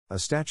A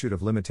statute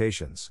of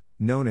limitations,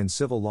 known in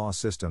civil law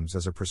systems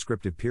as a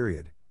prescriptive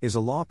period, is a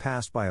law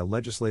passed by a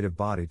legislative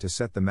body to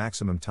set the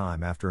maximum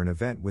time after an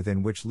event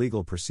within which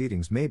legal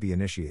proceedings may be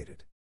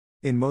initiated.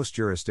 In most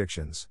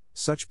jurisdictions,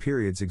 such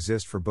periods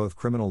exist for both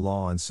criminal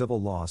law and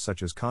civil law,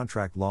 such as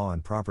contract law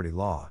and property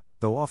law,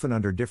 though often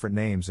under different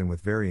names and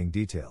with varying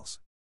details.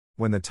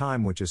 When the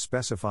time which is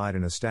specified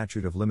in a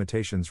statute of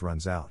limitations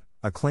runs out,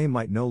 a claim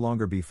might no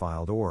longer be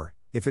filed, or,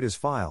 if it is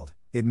filed,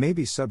 it may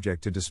be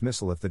subject to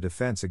dismissal if the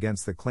defense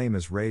against the claim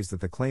is raised that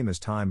the claim is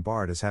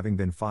time-barred as having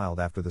been filed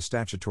after the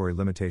statutory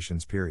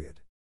limitations period.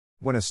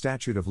 When a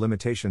statute of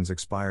limitations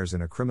expires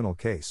in a criminal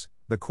case,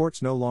 the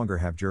courts no longer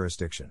have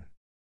jurisdiction.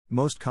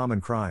 Most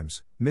common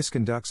crimes,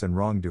 misconducts and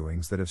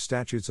wrongdoings that have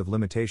statutes of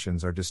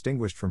limitations are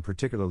distinguished from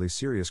particularly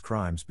serious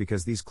crimes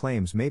because these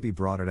claims may be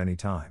brought at any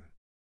time.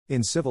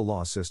 In civil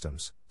law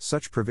systems,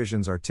 such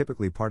provisions are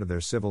typically part of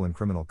their civil and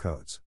criminal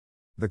codes.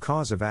 The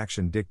cause of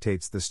action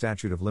dictates the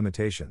statute of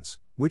limitations,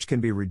 which can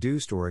be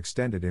reduced or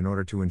extended in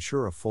order to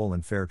ensure a full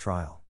and fair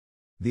trial.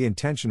 The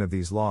intention of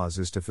these laws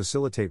is to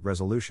facilitate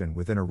resolution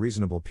within a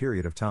reasonable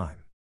period of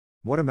time.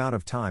 What amount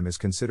of time is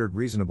considered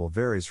reasonable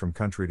varies from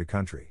country to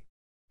country.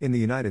 In the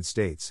United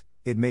States,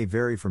 it may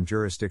vary from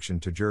jurisdiction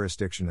to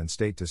jurisdiction and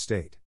state to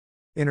state.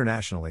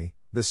 Internationally,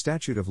 the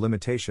statute of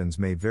limitations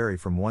may vary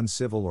from one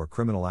civil or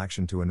criminal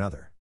action to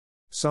another.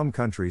 Some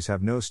countries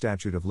have no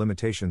statute of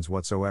limitations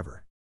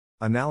whatsoever.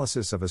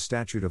 Analysis of a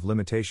statute of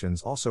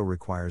limitations also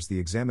requires the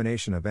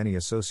examination of any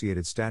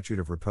associated statute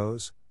of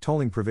repose,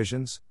 tolling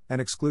provisions, and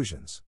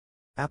exclusions.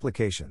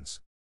 Applications.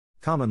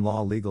 Common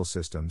law legal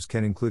systems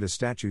can include a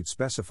statute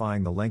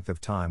specifying the length of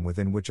time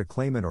within which a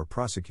claimant or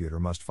prosecutor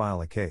must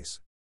file a case.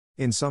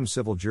 In some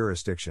civil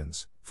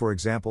jurisdictions, for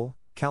example,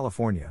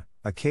 California,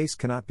 a case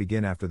cannot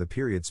begin after the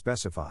period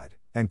specified,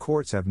 and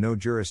courts have no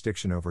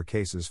jurisdiction over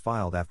cases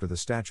filed after the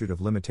statute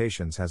of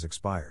limitations has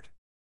expired.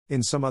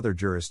 In some other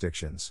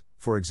jurisdictions,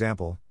 for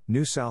example,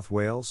 New South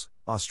Wales,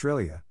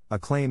 Australia, a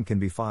claim can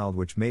be filed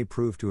which may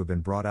prove to have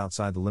been brought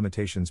outside the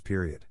limitations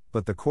period,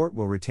 but the court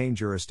will retain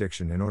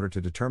jurisdiction in order to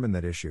determine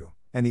that issue,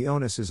 and the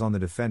onus is on the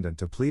defendant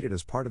to plead it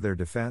as part of their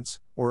defense,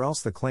 or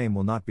else the claim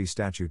will not be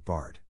statute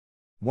barred.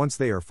 Once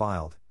they are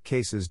filed,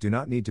 cases do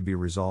not need to be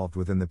resolved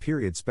within the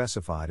period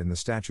specified in the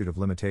statute of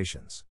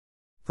limitations.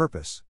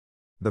 Purpose.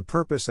 The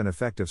purpose and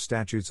effect of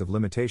statutes of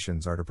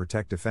limitations are to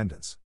protect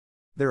defendants.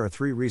 There are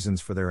 3 reasons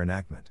for their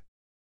enactment.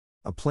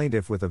 A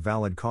plaintiff with a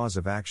valid cause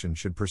of action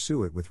should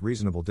pursue it with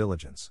reasonable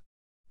diligence.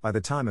 By the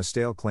time a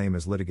stale claim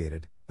is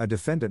litigated, a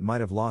defendant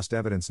might have lost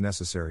evidence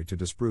necessary to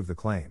disprove the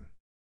claim.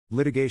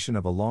 Litigation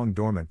of a long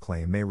dormant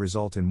claim may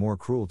result in more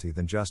cruelty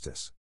than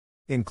justice.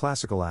 In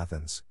classical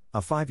Athens,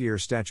 a 5-year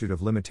statute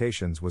of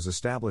limitations was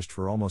established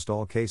for almost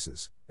all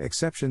cases,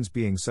 exceptions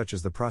being such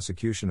as the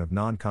prosecution of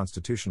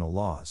non-constitutional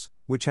laws,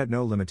 which had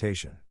no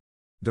limitation.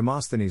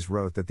 Demosthenes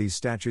wrote that these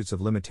statutes of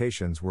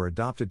limitations were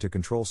adopted to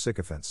control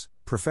sycophants,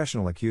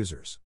 professional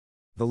accusers.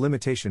 The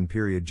limitation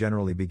period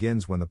generally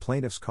begins when the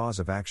plaintiff's cause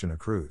of action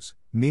accrues,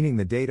 meaning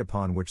the date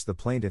upon which the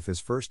plaintiff is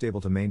first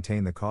able to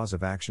maintain the cause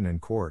of action in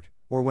court,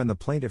 or when the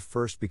plaintiff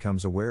first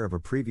becomes aware of a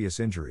previous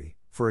injury,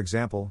 for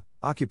example,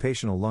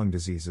 occupational lung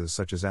diseases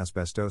such as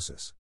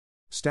asbestosis.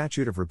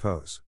 Statute of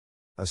repose.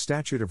 A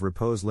statute of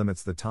repose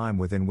limits the time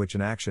within which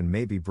an action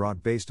may be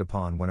brought based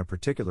upon when a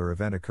particular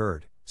event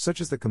occurred, such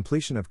as the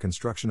completion of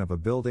construction of a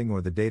building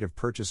or the date of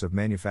purchase of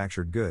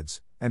manufactured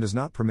goods, and does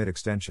not permit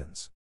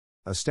extensions.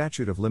 A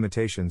statute of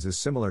limitations is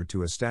similar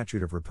to a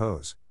statute of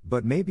repose,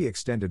 but may be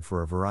extended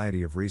for a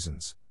variety of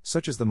reasons,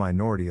 such as the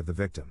minority of the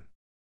victim.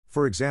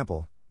 For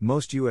example,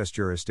 most U.S.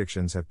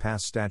 jurisdictions have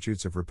passed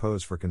statutes of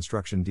repose for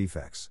construction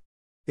defects.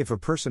 If a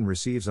person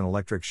receives an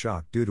electric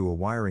shock due to a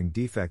wiring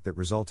defect that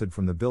resulted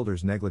from the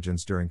builder's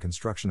negligence during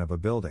construction of a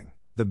building,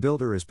 the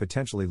builder is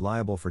potentially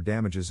liable for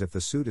damages if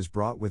the suit is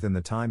brought within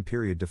the time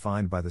period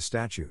defined by the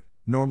statute,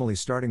 normally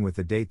starting with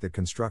the date that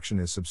construction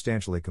is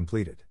substantially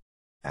completed.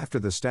 After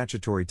the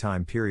statutory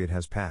time period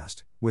has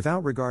passed,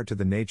 without regard to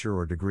the nature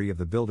or degree of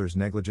the builder's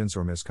negligence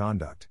or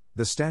misconduct,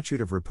 the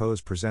statute of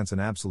repose presents an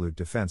absolute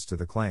defense to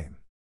the claim.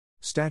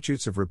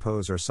 Statutes of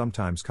repose are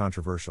sometimes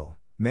controversial.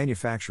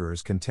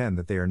 Manufacturers contend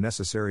that they are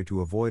necessary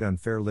to avoid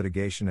unfair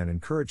litigation and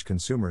encourage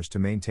consumers to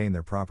maintain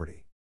their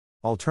property.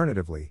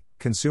 Alternatively,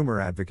 consumer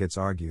advocates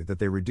argue that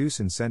they reduce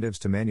incentives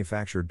to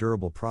manufacture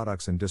durable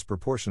products and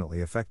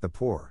disproportionately affect the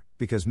poor,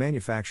 because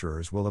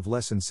manufacturers will have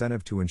less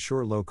incentive to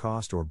ensure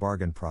low-cost or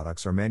bargain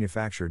products are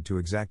manufactured to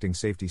exacting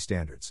safety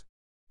standards.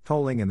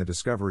 Tolling and the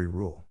discovery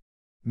rule.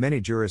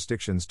 Many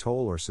jurisdictions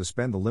toll or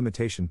suspend the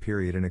limitation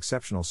period in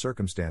exceptional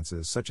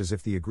circumstances, such as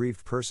if the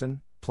aggrieved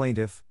person,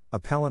 plaintiff,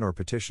 appellant or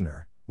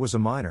petitioner, was a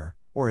minor,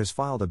 or has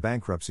filed a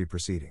bankruptcy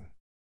proceeding.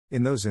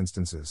 In those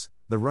instances,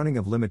 the running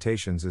of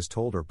limitations is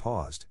tolled or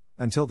paused,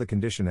 until the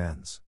condition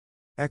ends.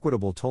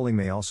 Equitable tolling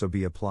may also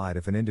be applied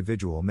if an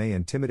individual may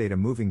intimidate a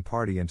moving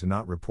party into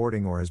not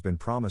reporting or has been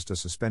promised a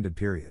suspended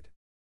period.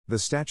 The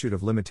statute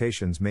of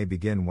limitations may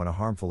begin when a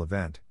harmful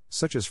event,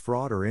 such as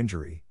fraud or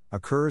injury,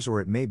 occurs,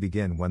 or it may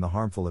begin when the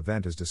harmful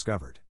event is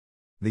discovered.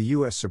 The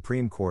U.S.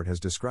 Supreme Court has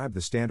described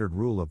the standard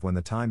rule of when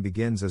the time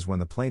begins as when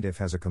the plaintiff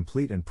has a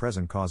complete and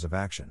present cause of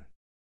action.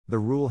 The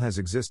rule has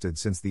existed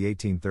since the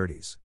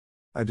 1830s.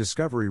 A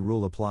discovery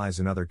rule applies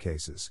in other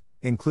cases,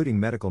 including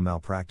medical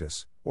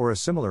malpractice, or a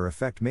similar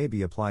effect may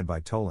be applied by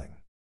tolling.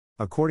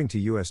 According to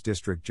U.S.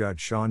 District Judge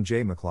Sean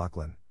J.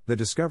 McLaughlin, the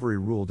discovery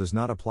rule does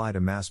not apply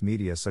to mass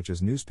media such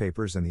as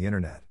newspapers and the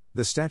Internet.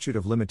 The statute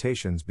of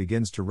limitations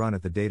begins to run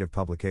at the date of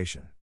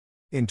publication.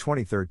 In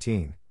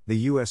 2013, the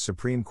U.S.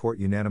 Supreme Court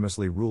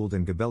unanimously ruled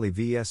in Gabelli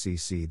v.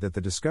 SEC that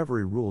the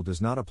discovery rule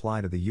does not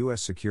apply to the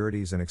U.S.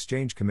 Securities and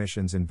Exchange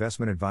Commission's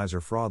investment advisor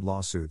fraud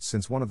lawsuits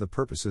since one of the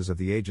purposes of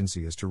the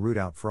agency is to root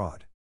out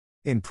fraud.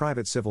 In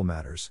private civil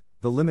matters,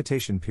 the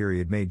limitation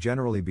period may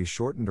generally be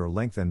shortened or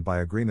lengthened by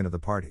agreement of the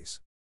parties.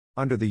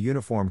 Under the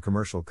Uniform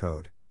Commercial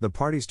Code, the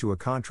parties to a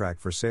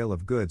contract for sale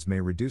of goods may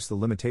reduce the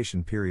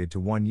limitation period to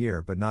 1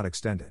 year but not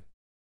extend it.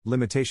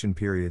 Limitation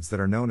periods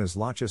that are known as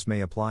laches may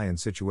apply in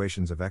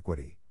situations of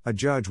equity. A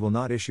judge will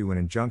not issue an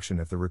injunction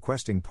if the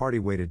requesting party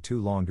waited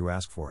too long to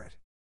ask for it.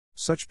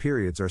 Such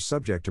periods are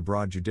subject to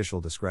broad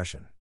judicial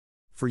discretion.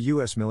 For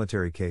U.S.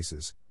 military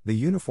cases, the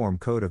Uniform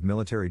Code of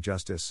Military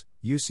Justice,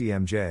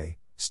 UCMJ,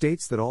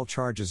 states that all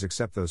charges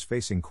except those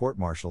facing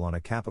court-martial on a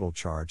capital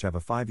charge have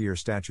a 5-year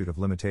statute of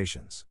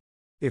limitations.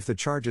 If the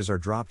charges are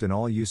dropped in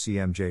all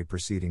UCMJ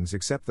proceedings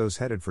except those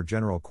headed for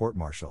general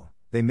court-martial,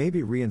 they may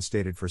be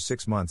reinstated for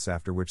 6 months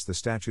after which the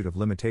statute of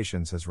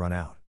limitations has run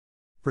out.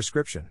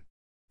 Prescription.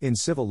 In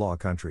civil law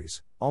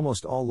countries,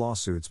 almost all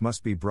lawsuits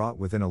must be brought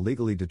within a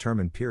legally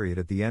determined period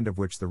at the end of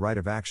which the right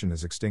of action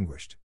is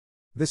extinguished.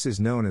 This is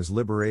known as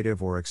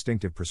liberative or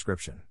extinctive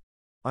prescription.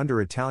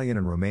 Under Italian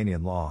and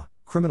Romanian law,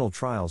 criminal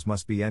trials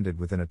must be ended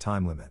within a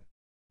time limit.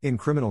 In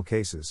criminal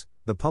cases,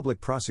 the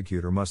public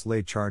prosecutor must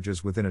lay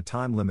charges within a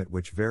time limit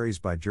which varies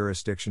by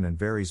jurisdiction and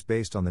varies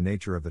based on the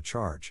nature of the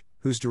charge,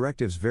 whose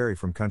directives vary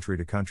from country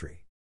to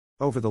country.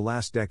 Over the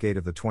last decade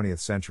of the 20th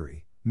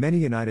century, many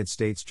United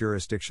States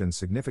jurisdictions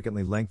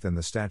significantly lengthened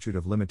the statute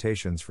of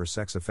limitations for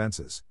sex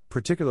offenses,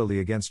 particularly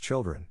against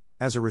children,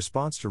 as a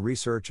response to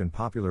research and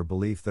popular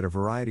belief that a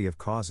variety of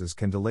causes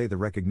can delay the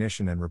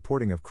recognition and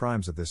reporting of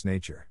crimes of this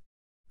nature.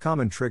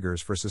 Common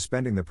triggers for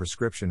suspending the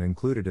prescription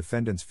include a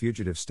defendant's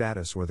fugitive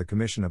status or the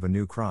commission of a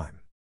new crime.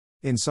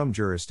 In some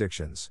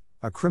jurisdictions,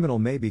 a criminal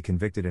may be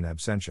convicted in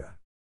absentia.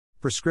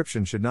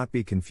 Prescription should not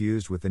be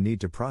confused with the need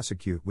to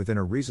prosecute within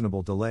a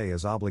reasonable delay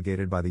as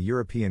obligated by the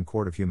European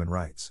Court of Human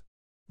Rights.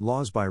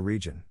 Laws by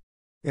region.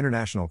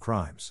 International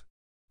crimes.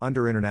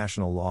 Under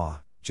international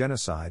law,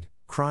 genocide,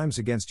 crimes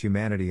against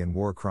humanity and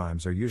war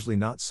crimes are usually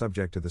not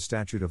subject to the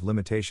statute of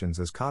limitations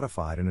as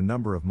codified in a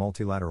number of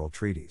multilateral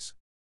treaties.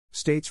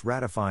 States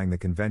ratifying the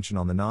Convention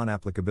on the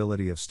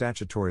Non-Applicability of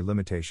Statutory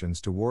Limitations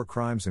to War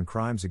Crimes and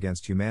Crimes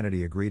Against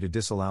Humanity agree to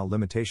disallow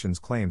limitations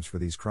claims for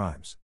these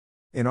crimes.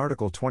 In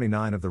Article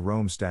 29 of the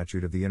Rome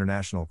Statute of the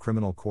International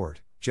Criminal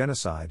Court,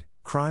 genocide,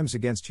 crimes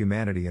against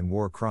humanity and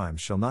war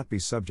crimes shall not be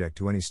subject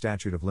to any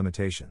statute of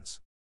limitations.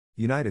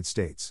 United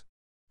States.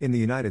 In the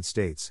United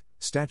States,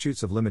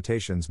 statutes of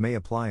limitations may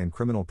apply in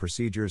criminal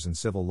procedures and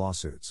civil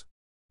lawsuits.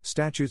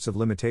 Statutes of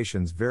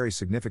limitations vary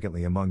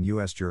significantly among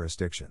U.S.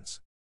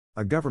 jurisdictions.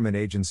 A government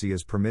agency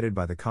is permitted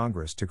by the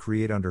Congress to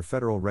create under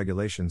federal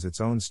regulations its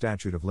own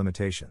statute of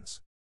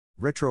limitations.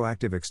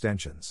 Retroactive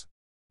extensions.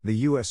 The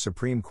U.S.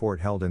 Supreme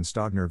Court held in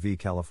Stogner v.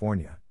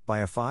 California, by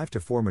a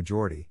 5-4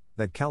 majority,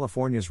 that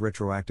California's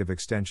retroactive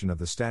extension of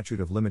the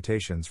statute of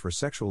limitations for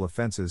sexual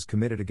offenses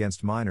committed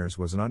against minors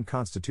was an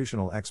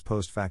unconstitutional ex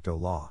post facto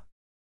law.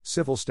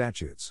 Civil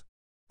statutes.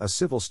 A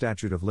civil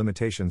statute of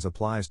limitations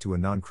applies to a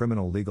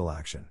non-criminal legal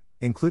action,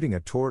 including a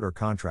tort or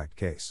contract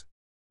case.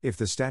 If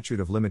the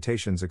statute of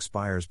limitations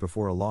expires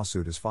before a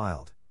lawsuit is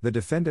filed, the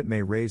defendant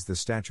may raise the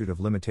statute of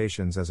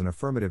limitations as an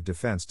affirmative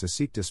defense to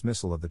seek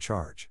dismissal of the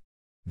charge.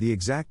 The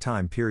exact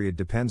time period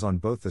depends on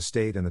both the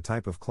state and the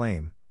type of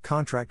claim,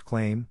 contract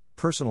claim,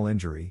 personal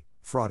injury,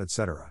 fraud,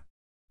 etc.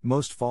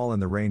 Most fall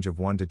in the range of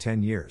 1 to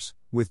 10 years,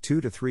 with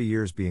 2 to 3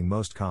 years being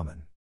most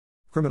common.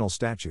 Criminal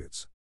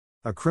statutes.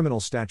 A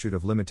criminal statute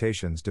of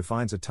limitations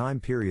defines a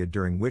time period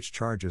during which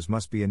charges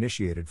must be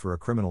initiated for a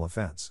criminal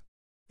offense.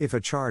 If a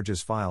charge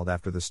is filed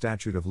after the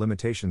statute of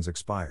limitations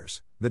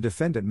expires, the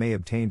defendant may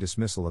obtain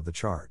dismissal of the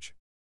charge.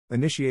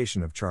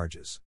 Initiation of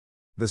charges.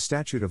 The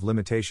statute of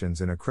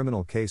limitations in a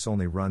criminal case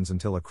only runs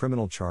until a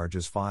criminal charge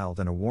is filed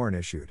and a warrant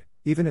issued,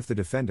 even if the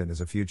defendant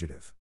is a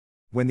fugitive.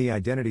 When the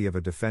identity of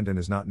a defendant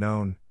is not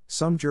known,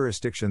 some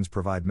jurisdictions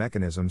provide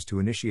mechanisms to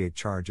initiate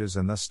charges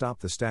and thus stop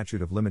the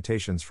statute of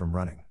limitations from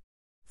running.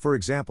 For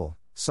example,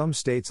 some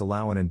states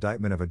allow an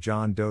indictment of a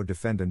John Doe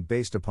defendant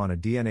based upon a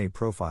DNA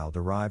profile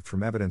derived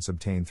from evidence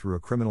obtained through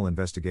a criminal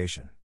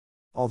investigation.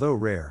 Although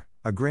rare,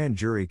 a grand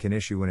jury can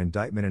issue an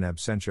indictment in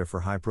absentia for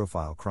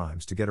high-profile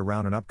crimes to get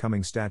around an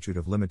upcoming statute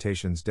of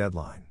limitations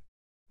deadline.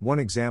 One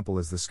example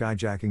is the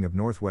skyjacking of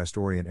Northwest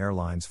Orient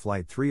Airlines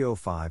Flight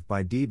 305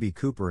 by D.B.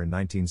 Cooper in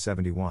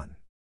 1971.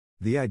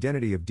 The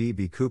identity of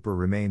D.B. Cooper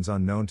remains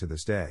unknown to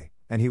this day,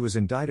 and he was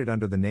indicted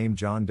under the name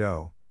John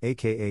Doe,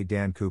 aka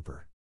Dan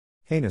Cooper.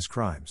 Heinous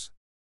crimes.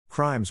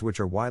 Crimes which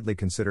are widely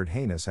considered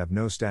heinous have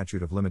no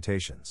statute of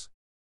limitations.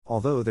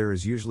 Although there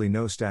is usually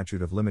no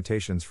statute of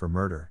limitations for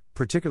murder,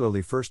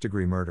 particularly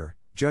first-degree murder,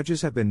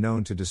 judges have been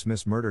known to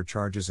dismiss murder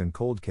charges in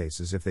cold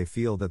cases if they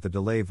feel that the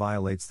delay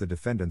violates the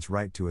defendant's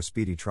right to a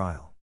speedy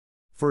trial.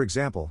 For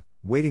example,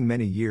 waiting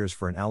many years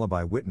for an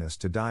alibi witness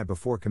to die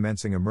before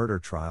commencing a murder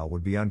trial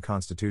would be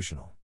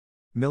unconstitutional.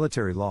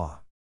 Military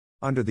law.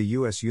 Under the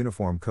U.S.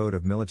 Uniform Code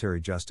of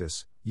Military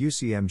Justice,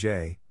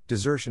 UCMJ,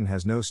 desertion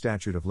has no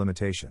statute of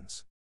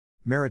limitations.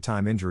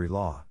 Maritime injury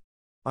law.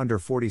 Under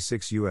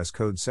 46 U.S.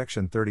 Code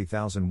Section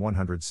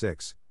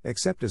 30106,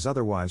 except as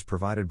otherwise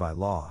provided by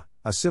law,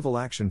 a civil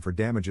action for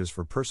damages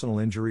for personal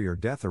injury or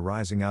death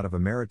arising out of a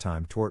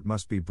maritime tort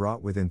must be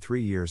brought within 3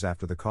 years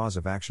after the cause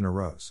of action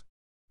arose.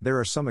 There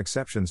are some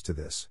exceptions to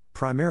this,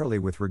 primarily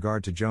with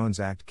regard to Jones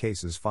Act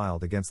cases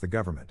filed against the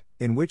government,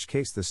 in which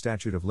case the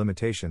statute of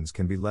limitations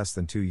can be less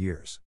than 2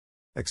 years.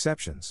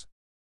 Exceptions.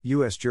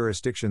 U.S.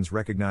 jurisdictions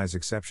recognize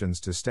exceptions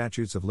to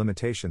statutes of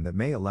limitation that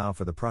may allow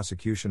for the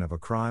prosecution of a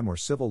crime or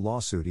civil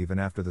lawsuit even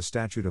after the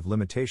statute of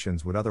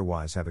limitations would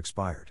otherwise have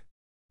expired.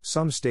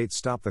 Some states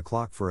stop the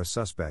clock for a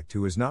suspect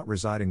who is not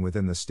residing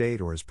within the state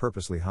or is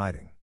purposely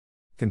hiding.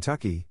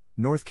 Kentucky,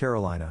 North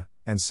Carolina,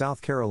 and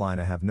South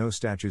Carolina have no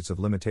statutes of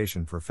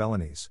limitation for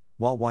felonies,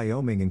 while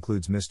Wyoming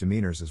includes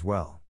misdemeanors as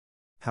well.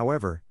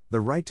 However, the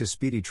right to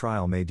speedy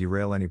trial may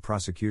derail any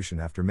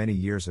prosecution after many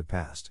years have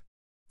passed.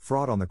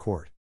 Fraud on the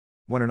court.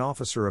 When an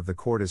officer of the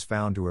court is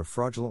found to have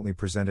fraudulently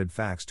presented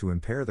facts to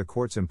impair the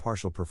court's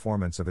impartial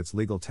performance of its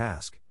legal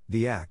task,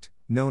 the act,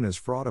 known as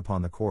fraud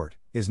upon the court,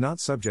 is not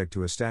subject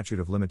to a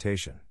statute of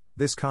limitation.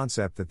 This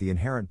concept that the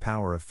inherent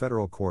power of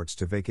federal courts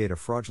to vacate a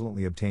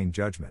fraudulently obtained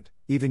judgment,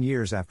 even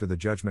years after the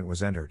judgment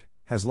was entered,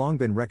 has long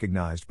been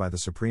recognized by the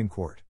Supreme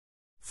Court.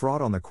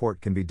 Fraud on the court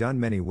can be done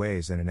many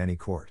ways and in any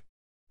court.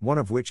 One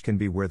of which can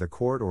be where the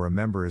court or a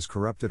member is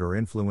corrupted or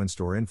influence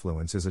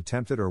is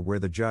attempted, or where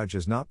the judge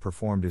has not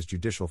performed his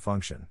judicial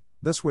function,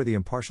 thus where the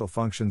impartial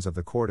functions of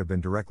the court have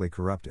been directly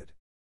corrupted.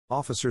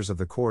 Officers of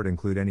the court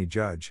include any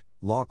judge,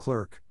 law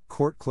clerk,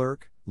 court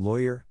clerk,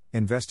 lawyer,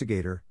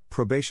 investigator,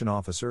 probation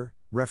officer,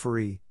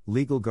 referee,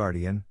 legal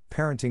guardian,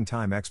 parenting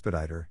time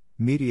expediter,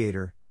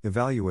 mediator,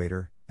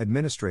 evaluator,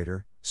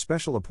 administrator,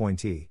 special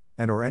appointee,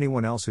 and/or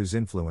anyone else whose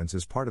influence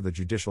is part of the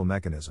judicial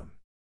mechanism.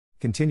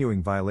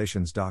 Continuing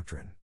violations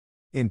doctrine.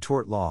 In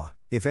tort law,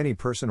 if any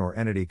person or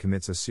entity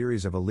commits a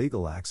series of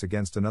illegal acts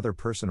against another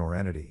person or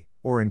entity,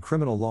 or in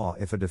criminal law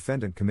if a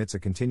defendant commits a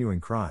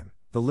continuing crime,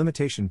 the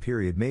limitation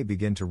period may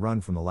begin to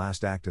run from the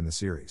last act in the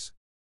series.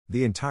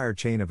 The entire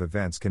chain of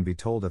events can be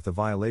told if the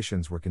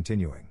violations were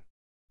continuing.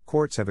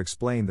 Courts have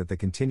explained that the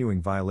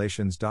continuing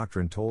violations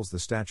doctrine tolls the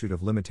statute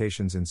of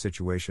limitations in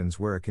situations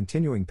where a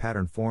continuing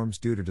pattern forms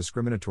due to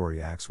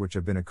discriminatory acts which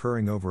have been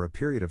occurring over a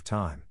period of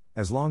time,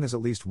 as long as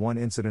at least one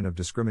incident of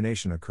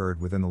discrimination occurred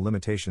within the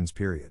limitations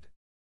period.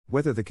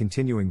 Whether the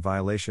continuing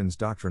violations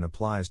doctrine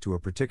applies to a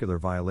particular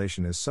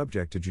violation is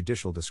subject to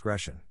judicial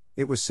discretion.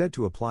 It was said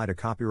to apply to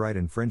copyright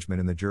infringement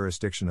in the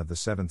jurisdiction of the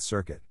Seventh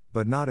Circuit,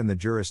 but not in the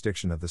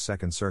jurisdiction of the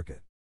Second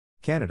Circuit.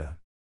 Canada.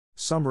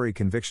 Summary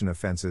conviction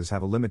offenses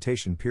have a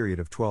limitation period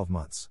of 12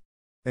 months.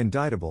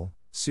 Indictable,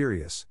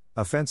 serious,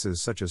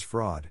 offenses such as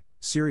fraud,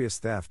 serious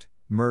theft,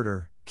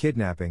 murder,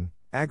 kidnapping,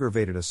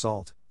 aggravated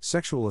assault,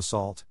 sexual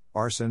assault,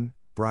 arson,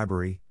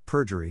 bribery,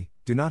 perjury,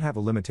 do not have a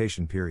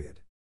limitation period.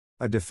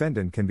 A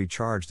defendant can be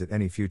charged at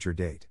any future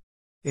date.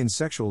 In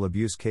sexual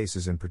abuse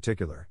cases in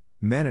particular,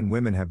 men and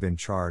women have been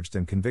charged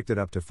and convicted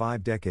up to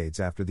 5 decades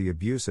after the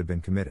abuse had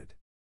been committed.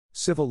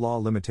 Civil law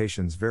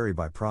limitations vary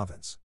by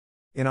province.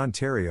 In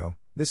Ontario,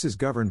 this is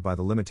governed by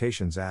the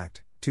Limitations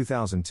Act,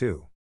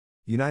 2002.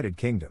 United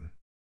Kingdom.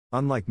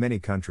 Unlike many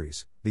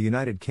countries, the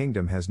United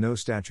Kingdom has no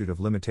statute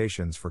of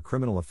limitations for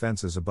criminal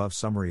offences above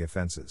summary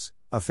offences,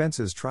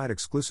 offences tried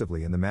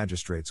exclusively in the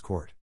magistrate's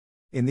court.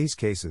 In these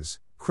cases,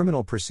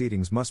 criminal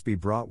proceedings must be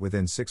brought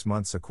within 6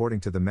 months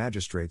according to the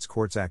Magistrates'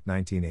 Courts Act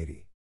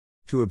 1980.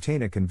 To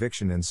obtain a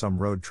conviction in some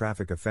road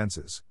traffic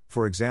offences,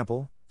 for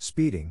example,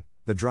 speeding,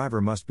 the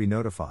driver must be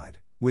notified,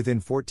 within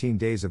 14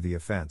 days of the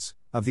offence,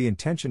 of the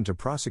intention to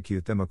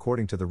prosecute them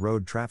according to the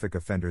Road Traffic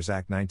Offenders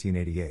Act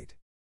 1988.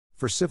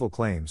 For civil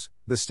claims,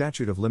 the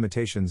statute of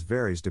limitations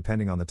varies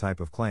depending on the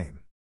type of claim.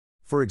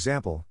 For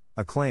example,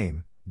 a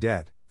claim,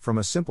 debt, from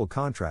a simple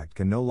contract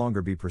can no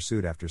longer be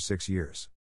pursued after 6 years.